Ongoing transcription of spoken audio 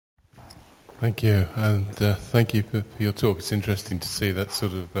Thank you, and thank you for your talk. It's interesting to see that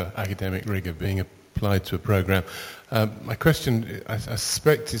sort of academic rigour being applied to a programme. My question, I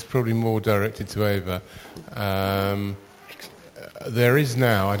suspect, is probably more directed to Eva. There is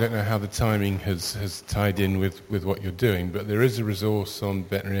now, I don't know how the timing has tied in with what you're doing, but there is a resource on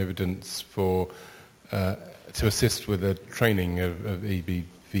veterinary evidence for to assist with the training of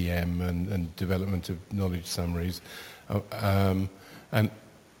EBVM and development of knowledge summaries. And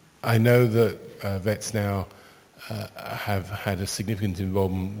I know that vets now have had a significant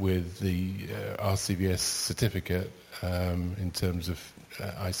involvement with the RCVS certificate in terms of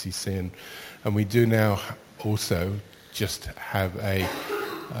ICC, and we do now also just have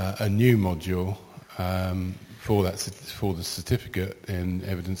a new module for the certificate in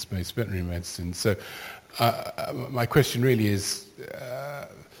evidence-based veterinary medicine. So my question really is,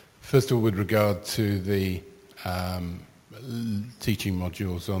 first of all, with regard to the teaching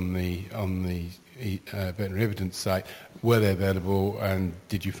modules on the veterinary evidence site, were they available, and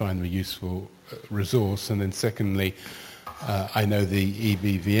did you find them a useful resource? And then secondly, I know the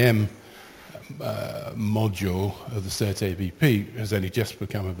EBVM module of the CERT ABP has only just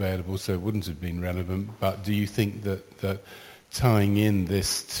become available, so it wouldn't have been relevant, but do you think that tying in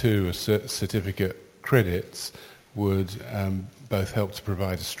this to a certificate credits would both help to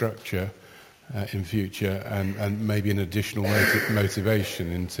provide a structure in future and maybe an additional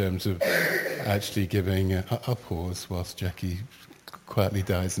motivation in terms of actually giving a pause whilst Jackie quietly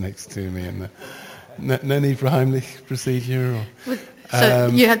dies next to me, and no need for Heimlich procedure? So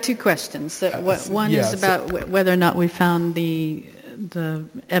you had two questions. One is about whether or not we found the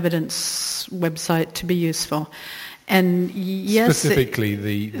evidence website to be useful. And yes, specifically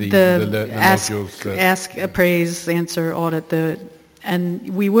the modules. Ask, appraise, answer, audit,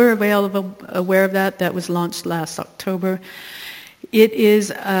 and we were aware of that. That was launched last October. It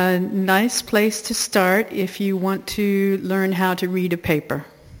is a nice place to start if you want to learn how to read a paper.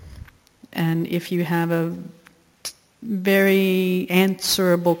 And if you have a very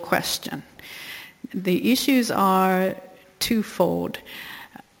answerable question. The issues are twofold.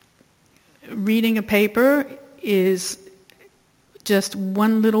 Reading a paper is just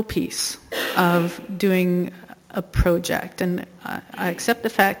one little piece of doing a project, and I accept the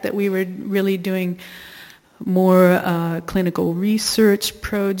fact that we were really doing more clinical research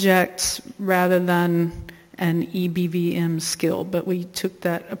projects rather than an EBVM skill, but we took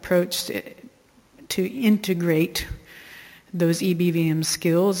that approach to integrate those EBVM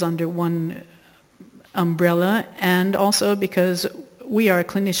skills under one umbrella, and also because we are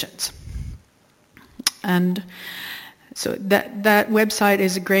clinicians. And so that website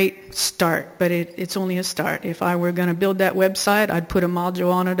is a great start, but it's only a start. If I were going to build that website, I'd put a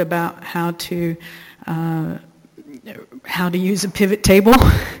module on it about how to use a pivot table,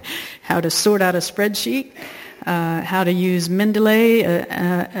 how to sort out a spreadsheet, how to use Mendeley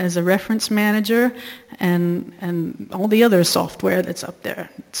as a reference manager, and all the other software that's up there.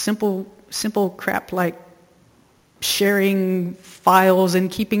 Simple crap like sharing files and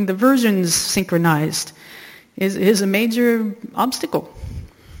keeping the versions synchronized is a major obstacle.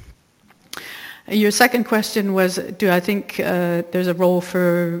 Your second question was, do I think there's a role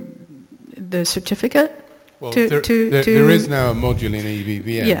for the certificate? Well, there is now a module in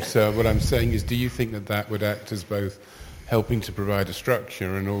EBVM, yeah. So what I'm saying is, do you think that would act as both helping to provide a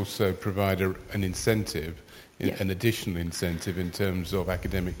structure and also provide an incentive, an additional incentive in terms of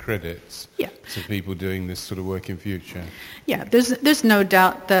academic credits to people doing this sort of work in future? Yeah, there's no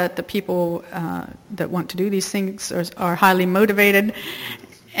doubt that the people that want to do these things are highly motivated,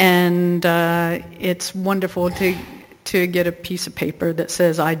 and it's wonderful to get a piece of paper that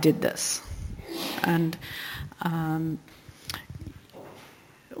says, I did this. And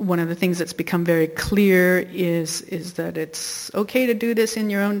one of the things that's become very clear is that it's okay to do this in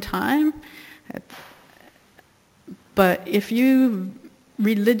your own time, but if you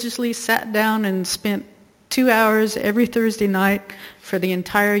religiously sat down and spent 2 hours every Thursday night for the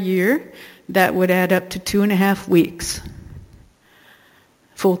entire year, that would add up to 2.5 weeks,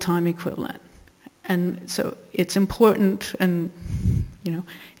 full-time equivalent. And so it's important, and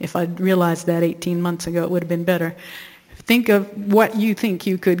if I'd realized that 18 months ago, it would have been better. Think of what you think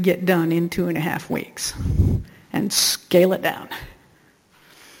you could get done in 2.5 weeks and scale it down.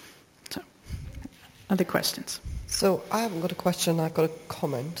 So, other questions? So I haven't got a question, I've got a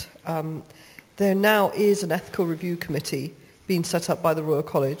comment. There now is an ethical review committee being set up by the Royal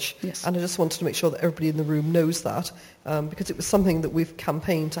College, yes. And I just wanted to make sure that everybody in the room knows that, because it was something that we've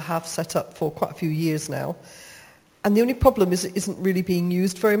campaigned to have set up for quite a few years now. And the only problem is it isn't really being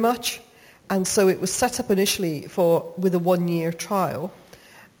used very much. And so it was set up initially with a 1-year trial.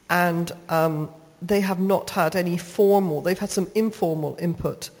 and they have not had any formal. They've had some informal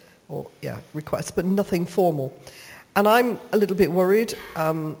input or requests, but nothing formal. And I'm a little bit worried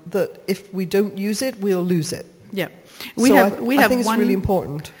that if we don't use it, we'll lose it. Yeah, I think it's really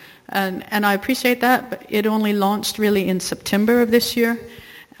important. And I appreciate that, but it only launched really in September of this year,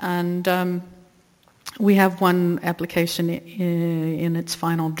 and we have one application in its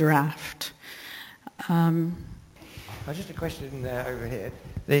final draft. Just a question over here.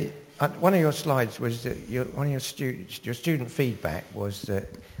 One of your slides was that one of your student feedback was that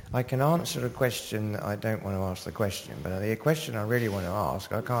I can answer a question, I don't want to ask the question, but the question I really want to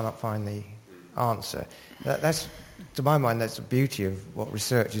ask, I can't find the answer. That's, to my mind, that's the beauty of what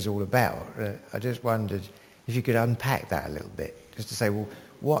research is all about. I just wondered if you could unpack that a little bit, just to say, well,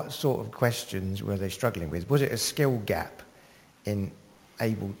 what sort of questions were they struggling with? Was it a skill gap in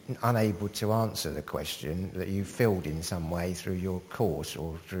unable to answer the question that you filled in some way through your course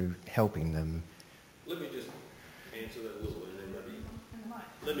or through helping them? Let me just answer that a little,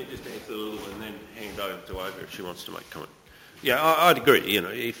 and then hand over to Ava if she wants to make a comment. Yeah, I'd agree. You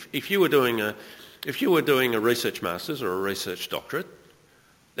know, if you were doing a research master's or a research doctorate,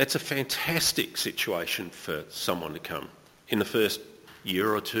 that's a fantastic situation for someone to come in the first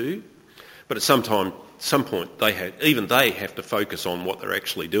year or two. But at some point, they have to focus on what they're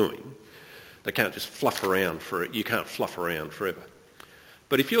actually doing. They can't just fluff around for it. You can't fluff around forever.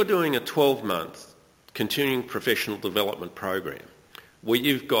 But if you're doing a 12-month continuing professional development program where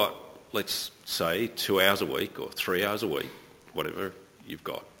you've got, let's say, 2 hours a week or 3 hours a week, whatever you've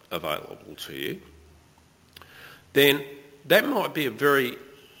got available to you, then that might be a very...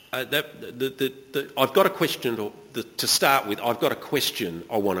 I've got a question to start with. I've got a question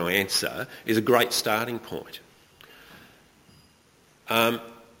I want to answer is a great starting point.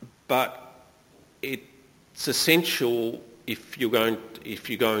 But it's essential if you're going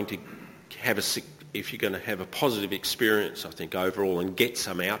to have a positive experience, I think, overall, and get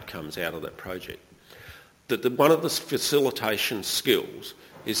some outcomes out of that project. That one of the facilitation skills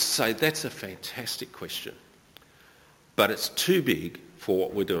is to say that's a fantastic question, but it's too big for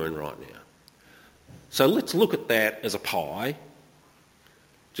what we're doing right now. So let's look at that as a pie,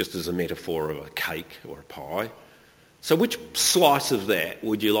 just as a metaphor of a cake or a pie. So which slice of that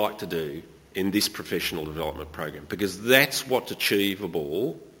would you like to do in this professional development program? Because that's what's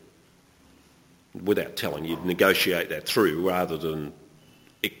achievable without telling you to negotiate that through rather than,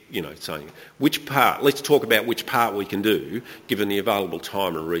 saying which part, let's talk about which part we can do given the available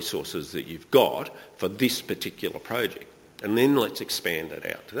time and resources that you've got for this particular project. And then let's expand it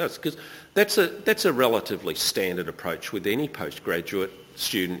out to those, because that's a relatively standard approach with any postgraduate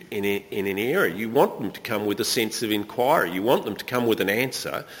student in any area. You want them to come with a sense of inquiry. You want them to come with an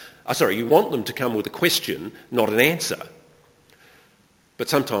answer. You want them to come with a question, not an answer. But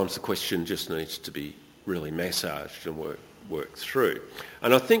sometimes the question just needs to be really massaged and worked through.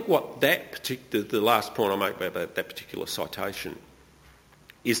 And I think what the last point I make about that particular citation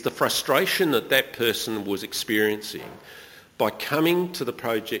is the frustration that person was experiencing by coming to the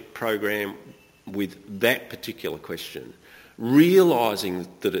program with that particular question, realising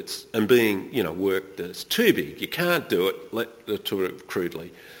that it's, and being, work that it's too big, you can't do it, to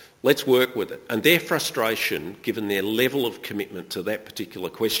crudely, let's work with it. And their frustration, given their level of commitment to that particular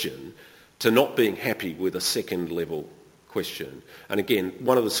question, to not being happy with a second level question. And again,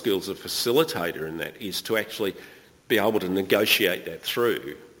 one of the skills of facilitator in that is to actually be able to negotiate that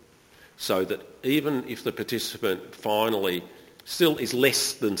through, so that even if the participant finally still is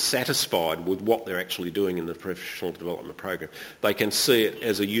less than satisfied with what they're actually doing in the professional development program, they can see it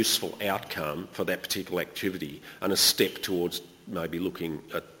as a useful outcome for that particular activity and a step towards maybe looking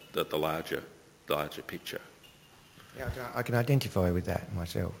at the larger picture. Yeah, I can identify with that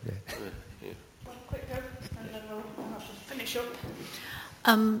myself. Yeah. One quick go, and then we'll have to finish up.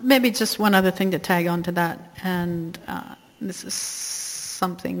 Maybe just one other thing to tag on to that, and this is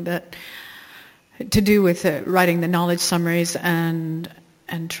something that to do with writing the knowledge summaries and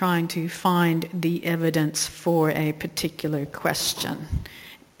trying to find the evidence for a particular question.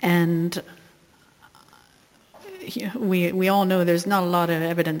 And we all know there's not a lot of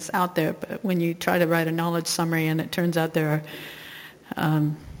evidence out there, but when you try to write a knowledge summary and it turns out there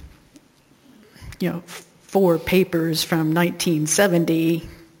are 4 papers from 1970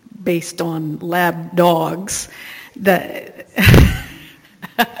 based on lab dogs, that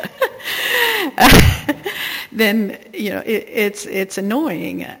then it's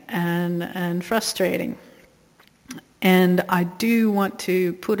annoying and frustrating. And I do want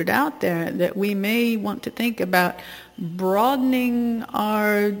to put it out there that we may want to think about broadening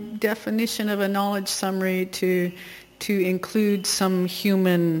our definition of a knowledge summary to to include some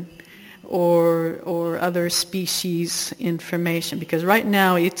human or other species information, because right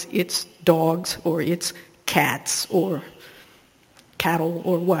now it's dogs or it's cats or cattle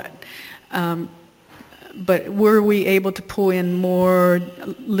or what. But were we able to pull in more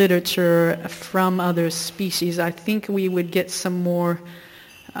literature from other species, I think we would get some more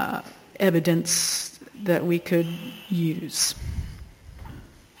evidence that we could use.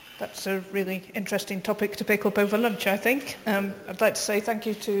 That's a really interesting topic to pick up over lunch, I think. I'd like to say thank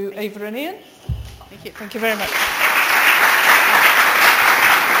you to Ava and Ian. Thank you. Thank you very much.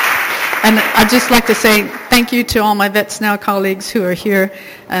 And I'd just like to say thank you to all my Vets Now colleagues who are here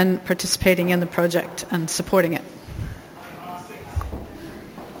and participating in the project and supporting it.